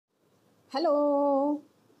Hello,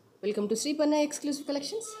 welcome to Sripanna exclusive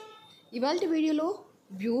collections. ఇవాళ వీడియోలో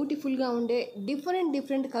బ్యూటిఫుల్గా ఉండే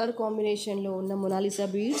డిఫరెంట్ కలర్ కాంబినేషన్లో ఉన్న మొనాలిసా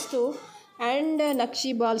బీడ్స్తో అండ్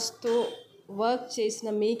నక్షీ బాల్స్తో వర్క్ చేసిన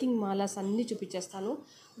మేకింగ్ మాలాస్ అన్నీ చూపించేస్తాను.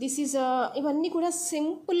 ఇవన్నీ కూడా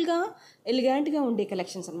సింపుల్గా ఎలిగెంట్గా ఉండే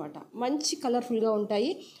కలెక్షన్స్ అనమాట. మంచి కలర్ఫుల్గా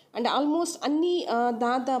ఉంటాయి అండ్ ఆల్మోస్ట్ అన్నీ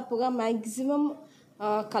దాదాపుగా maximum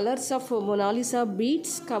colours of Mona Lisa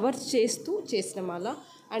beads cover చేస్తూ చేసిన మాల.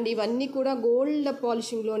 అండ్ ఇవన్నీ కూడా గోల్డ్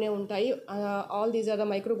పాలిషింగ్లోనే ఉంటాయి. All these are the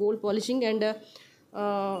micro gold polishing and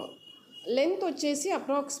length వచ్చేసి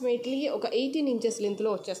అప్రాక్సిమేట్లీ ఒక 18 ఇంచెస్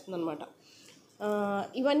లెంత్లో వచ్చేస్తుంది అనమాట.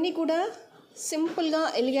 ఇవన్నీ కూడా సింపుల్గా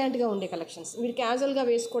ఎలిగెంట్గా ఉండే కలెక్షన్స్. మీరు క్యాజువల్గా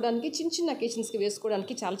వేసుకోవడానికి, చిన్న అకేషన్స్కి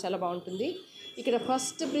వేసుకోవడానికి చాలా బాగుంటుంది. ఇక్కడ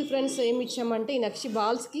ఫస్ట్ ప్రిఫరెన్స్ ఏమి ఇచ్చామంటే ఈ నక్షి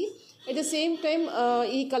బాల్స్కి, అట్ ద సేమ్ టైం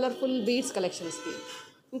ఈ కలర్ఫుల్ బీడ్స్ కలెక్షన్స్కి.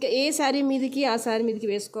 ఇంకా ఏ శారీ మీదకి ఆ శారీ మీదకి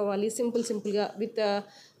వేసుకోవాలి, సింపుల్గా విత్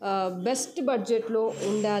బెస్ట్ బడ్జెట్లో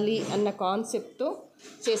ఉండాలి అన్న కాన్సెప్ట్తో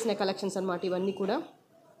చేసిన కలెక్షన్స్ అనమాట ఇవన్నీ కూడా.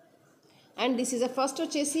 అండ్ దిస్ ఈజ్ ఫస్ట్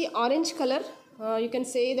వచ్చేసి orange colour, you can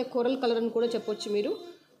say the coral colour అని కూడా చెప్పొచ్చు మీరు.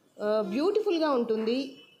 బ్యూటిఫుల్గా ఉంటుంది,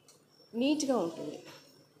 నీట్గా ఉంటుంది.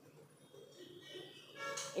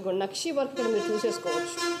 ఇగో నక్షి వర్క్ కూడా మీరు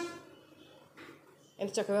చూసేసుకోవచ్చు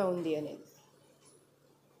ఎంత చక్కగా ఉంది అనేది.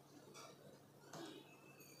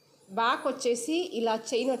 బ్యాక్ వచ్చేసి ఇలా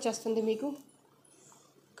చైన్ వచ్చేస్తుంది మీకు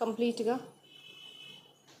కంప్లీట్గా.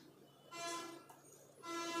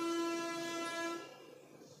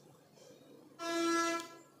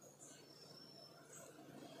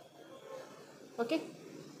 ఓకే,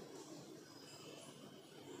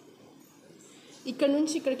 ఇక్కడ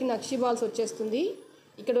నుంచి ఇక్కడికి నక్షి బాల్స్ వచ్చేస్తుంది.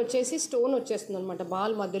 ఇక్కడ వచ్చేసి స్టోన్ వచ్చేస్తుంది అనమాట,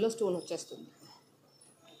 బాల్ మధ్యలో స్టోన్ వచ్చేస్తుంది.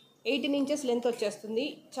 18 ఇంచెస్ లెంత్ వచ్చేస్తుంది,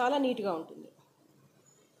 చాలా నీట్గా ఉంటుంది.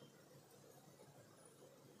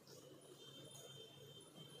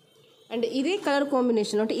 అండ్ ఇదే కలర్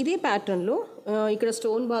కాంబినేషన్ అంటే ఇదే ప్యాటర్న్లో ఇక్కడ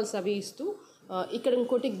స్టోన్ బాల్స్ అవి ఇస్తూ ఇక్కడ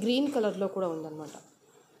ఇంకోటి గ్రీన్ కలర్లో కూడా ఉందన్నమాట.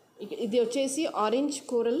 ఇది వచ్చేసి ఆరెంజ్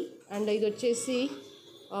కోరల్ అండ్ ఇది వచ్చేసి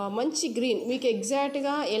మంచి గ్రీన్. మీకు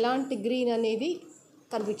ఎగ్జాక్ట్గా ఎలాంటి గ్రీన్ అనేది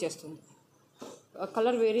కనిపించేస్తుంది.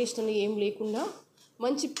 కలర్ వేరియేషన్ ఏం లేకుండా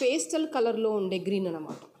మంచి పేస్టల్ కలర్లో ఉండే గ్రీన్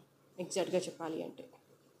అన్నమాట ఎగ్జాక్ట్గా చెప్పాలి అంటే.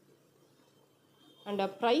 అండ్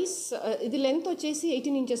ప్రైస్, ఇది లెంత్ వచ్చేసి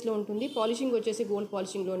 18 ఇంచెస్లో ఉంటుంది. పాలిషింగ్ వచ్చేసి గోల్డ్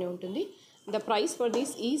పాలిషింగ్లోనే ఉంటుంది. The price for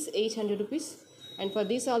this is 800 rupees and for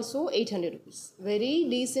this also 800 rupees. Very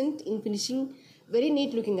decent in finishing, very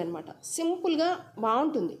neat looking అనమాట. సింపుల్గా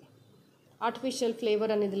బాగుంటుంది, ఆర్టిఫిషియల్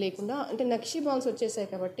ఫ్లేవర్ అనేది లేకుండా. అంటే నక్షి బాల్స్ వచ్చేసాయి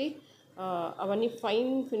కాబట్టి అవన్నీ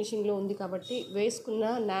ఫైన్ ఫినిషింగ్లో ఉంది కాబట్టి వేసుకున్న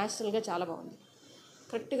న్యాచురల్గా చాలా బాగుంది.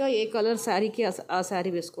 కరెక్ట్గా ఏ కలర్ శారీకి ఆ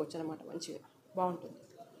శారీ వేసుకోవచ్చు అనమాట, మంచిగా బాగుంటుంది.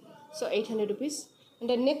 So 800 rupees.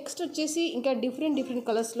 అంటే నెక్స్ట్ వచ్చేసి ఇంకా డిఫరెంట్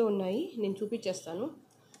కలర్స్లో ఉన్నాయి, నేను చూపించేస్తాను.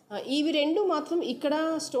 ఇవి రెండు మాత్రం ఇక్కడ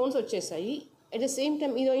స్టోన్స్ వచ్చేసాయి. అట్ ద సేమ్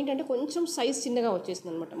టైం ఇది ఏంటంటే కొంచెం సైజ్ చిన్నగా వచ్చేసింది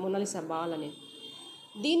అనమాట మొనాలిసా బాల్ అనేది.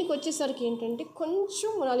 దీనికి వచ్చేసరికి ఏంటంటే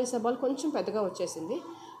కొంచెం మొనాలిసా బాల్ కొంచెం పెద్దగా వచ్చేసింది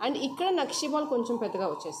అండ్ ఇక్కడ నక్షి బాల్ కొంచెం పెద్దగా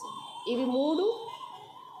వచ్చేసింది. ఇవి మూడు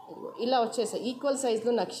ఇలా వచ్చేసాయి, ఈక్వల్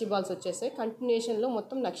సైజ్లో నక్షి బాల్స్ వచ్చేసాయి. కంటిన్యూషన్లో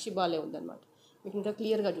మొత్తం నక్షి బాలే ఉందన్నమాట. మీకు ఇంకా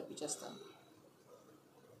క్లియర్గా చూపించేస్తాను.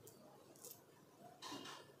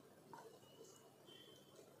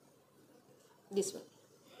 దిస్ వన్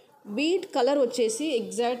బీడ్ కలర్ వచ్చేసి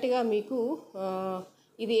ఎగ్జాక్ట్గా మీకు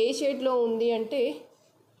ఇది ఏ షేడ్లో ఉంది అంటే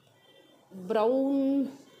బ్రౌన్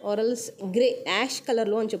ఆరల్స్ గ్రే, యాష్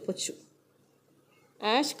కలర్లో అని చెప్పొచ్చు.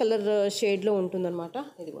 యాష్ కలర్ షేడ్లో ఉంటుందన్నమాట.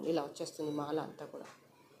 ఇది ఇలా వచ్చేస్తుంది మాల అంతా కూడా.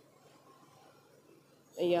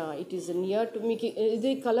 Yeah, it is near to మీకు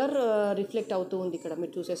ఇది కలర్ రిఫ్లెక్ట్ అవుతూ ఉంది ఇక్కడ,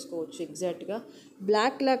 మీరు చూసేసుకోవచ్చు. ఎగ్జాక్ట్గా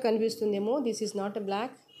black law కనిపిస్తుందేమో. This is not a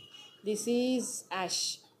black, this is ash.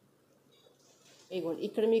 ఇగోండి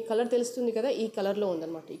ఇక్కడ మీకు కలర్ తెలుస్తుంది కదా, ఈ కలర్లో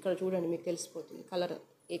ఉందన్నమాట. ఇక్కడ చూడండి, మీకు తెలిసిపోతుంది కలర్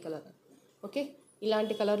ఏ కలర్. ఓకే,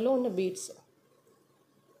 ఇలాంటి కలర్లో ఉన్న బీడ్స్.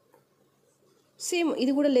 సేమ్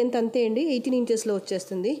ఇది కూడా లెంత్ అంతే అండి, 18 ఇంచెస్లో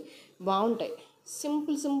వచ్చేస్తుంది. బాగుంటాయి,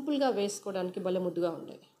 సింపుల్గా వేసుకోవడానికి భలే ముద్దుగా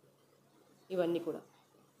ఉంటాయి ఇవన్నీ కూడా.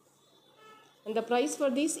 And the price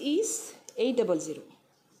for this is 800.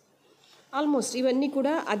 Almost ఇవన్నీ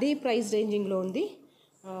కూడా అదే ప్రైస్ రేంజింగ్లో ఉంది.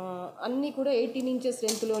 అన్నీ కూడా 18 ఇంచెస్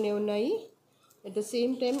లెంత్లోనే ఉన్నాయి. అట్ ద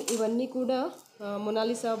సేమ్ టైం ఇవన్నీ కూడా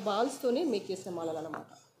మొనాలిసా బాల్స్తోనే మేక్ చేసిన మాలలు అన్నమాట.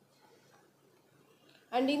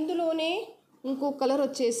 అండ్ ఇందులోనే ఇంకో కలర్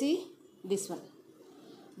వచ్చేసి this one.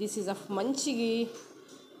 This is of మంచి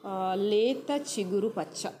లేత చిగురు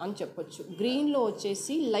పచ్చ అని చెప్పొచ్చు. గ్రీన్లో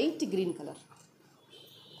వచ్చేసి light green colour.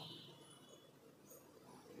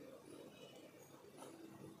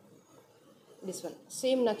 This one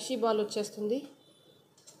same nakshi ball వచ్చేస్తుంది.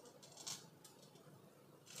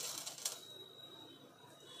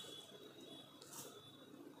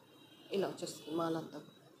 ఇలా వచ్చేస్తుంది మాల అంతా.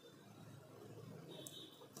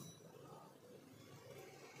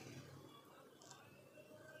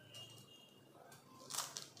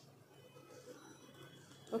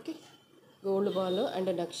 Okay, gold ball and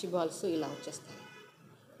nakshi balls ఇలా వచ్చేస్తాయి,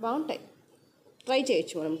 బాగుంటాయి. ట్రై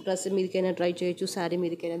చేయొచ్చు, మనం డ్రెస్ మీదకైనా ట్రై చేయొచ్చు, శారీ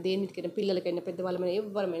మీదకైనా, దేని మీదకైనా, పిల్లలకైనా పెద్దవాళ్ళమైనా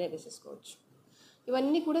ఎవరమైనా వేసేసుకోవచ్చు.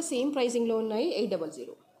 ఇవన్నీ కూడా సేమ్ ప్రైసింగ్లో ఉన్నాయి,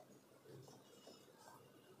 800.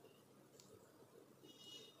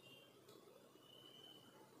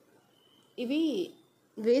 ఇవి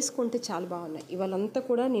వేసుకుంటే చాలా బాగున్నాయి. ఇవాళంతా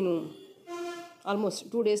కూడా నేను ఆల్మోస్ట్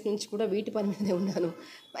 2 డేస్ నుంచి కూడా వీటి పని మీదే ఉన్నాను.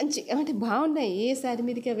 మంచి అంటే బాగున్నాయి, ఏ శారీ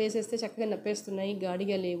మీదకే వేసేస్తే చక్కగా నప్పేస్తున్నాయి,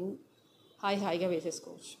 గాడిగా లేవు, హాయిగా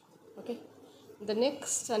వేసేసుకోవచ్చు. Okay, the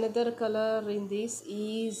next another colour in this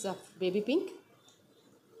is of baby pink.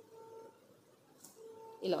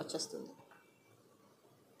 ఇలా వచ్చేస్తుంది.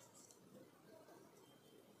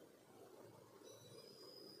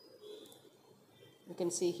 యూ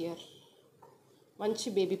కెన్ సీ హియర్, మంచి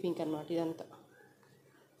బేబీ పింక్ అనమాట. ఇదంతా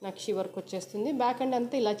నక్షి వర్క్ వచ్చేస్తుంది, బ్యాక్ అండ్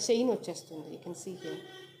అంతా ఇలా చైన్ వచ్చేస్తుంది. You can see here.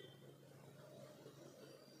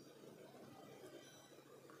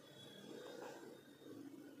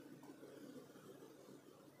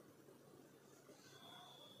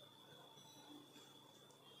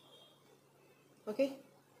 Okay,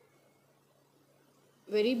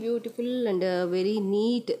 very beautiful and very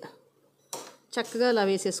neat. చక్కగా అలా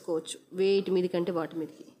వేసేసుకోవచ్చు, వేటి మీదకంటే వాటి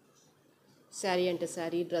మీదకి. శారీ అంటే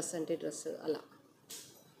శారీ, డ్రెస్ అంటే డ్రెస్, అలా.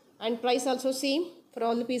 And price also same for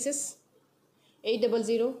all the pieces,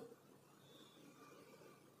 800.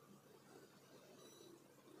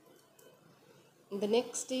 The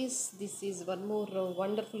next is, this is one more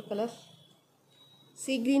wonderful color,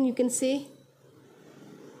 sea green. You can say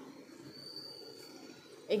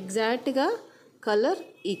ఎగ్జాక్ట్గా కలర్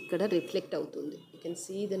ఇక్కడ రిఫ్లెక్ట్ అవుతుంది. You can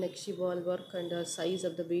see the nakshi ball work and size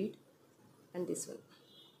of the bead and this one.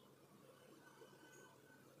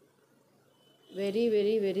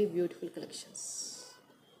 very beautiful collections.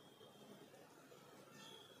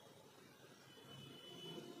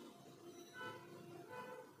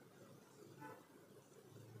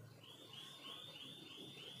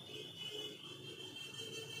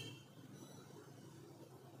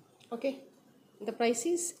 Okay, the price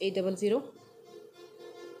is 800.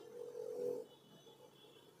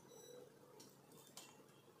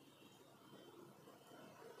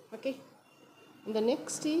 Okay, the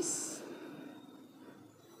next is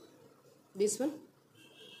this one.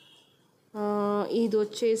 ఇది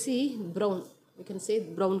వచ్చేసి brown, you can say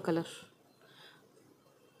brown colour.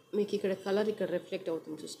 మీకు ఇక్కడ colour ఇక్కడ reflect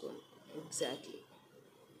అవుతుంది, చూసుకోండి. Exactly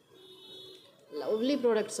lovely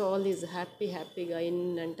products, all these. హ్యాపీగా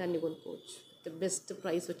ఎన్నంటే అన్ని కొనుక్కోవచ్చు. ద బెస్ట్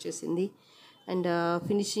ప్రైస్ వచ్చేసింది. అండ్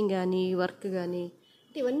ఫినిషింగ్ కానీ వర్క్ కానీ,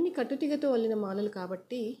 అంటే ఇవన్నీ కట్టుతీగతో వల్లిన మాలలు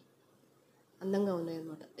కాబట్టి అందంగా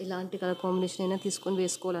ఉన్నాయన్నమాట. ఇలాంటి కలర్ కాంబినేషన్ అయినా తీసుకొని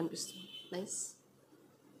వేసుకోవాలనిపిస్తుంది. Nice.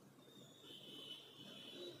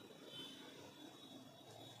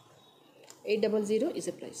 $800 is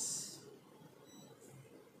a price.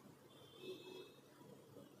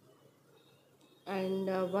 And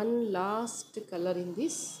one last color in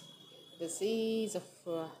this is of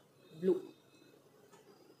blue.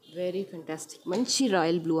 Very fantastic. మంచి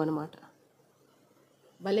రాయల్ బ్లూ అనమాట.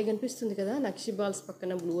 భలే కనిపిస్తుంది కదా, నక్షి బాల్స్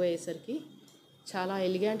పక్కన బ్లూ అయ్యేసరికి చాలా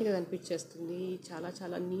ఎలిగెంట్గా కనిపించేస్తుంది.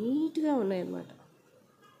 చాలా నీట్గా ఉన్నాయన్నమాట.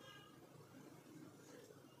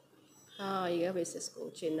 హాయిగా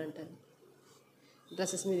వేసేసుకోవచ్చు, ఏంటంటే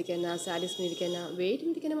డ్రెస్సెస్ మీదకైనా, శారీస్ మీదకైనా, వేటి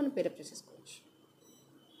మీదకైనా మనం పేరప్ చేసేసుకోవచ్చు.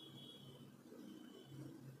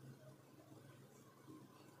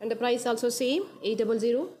 And the price also same,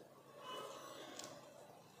 800.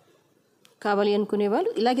 కావాలి అనుకునే వాళ్ళు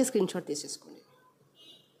ఇలాగే స్క్రీన్ షాట్ తీసేసుకోండి.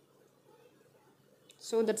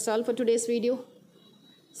 So that's all for today's video.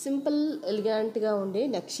 Simple ఎలిగెంట్గా ఉండే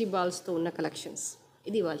నక్షి బాల్స్తో ఉన్న కలెక్షన్స్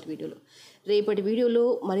ఇది వాళ్ళ వీడియోలో. రేపటి వీడియోలో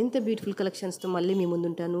మరింత బ్యూటిఫుల్ కలెక్షన్స్తో మళ్ళీ మీ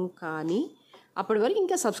ముందుంటాను. కానీ అప్పటి వరకు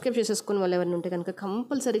ఇంకా సబ్స్క్రైబ్ చేసేసుకుని వాళ్ళు ఎవరైనా ఉంటే కనుక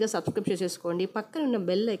కంపల్సరీగా సబ్స్క్రైబ్ చేసేసుకోండి. పక్కన ఉన్న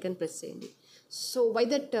బెల్ ఐకాన్ ప్రెస్ చేయండి. సో బై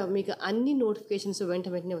దట్ మీకు అన్ని నోటిఫికేషన్స్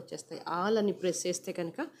వెంటనే వచ్చేస్తాయి. ఆల్ అని ప్రెస్ చేస్తే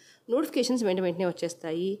కనుక నోటిఫికేషన్స్ వెంటనే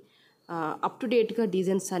వచ్చేస్తాయి. అప్ టు డేట్గా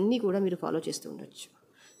డిజైన్స్ అన్నీ కూడా మీరు ఫాలో చేస్తూ ఉండొచ్చు.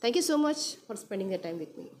 Thank you so much for spending the time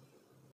with me.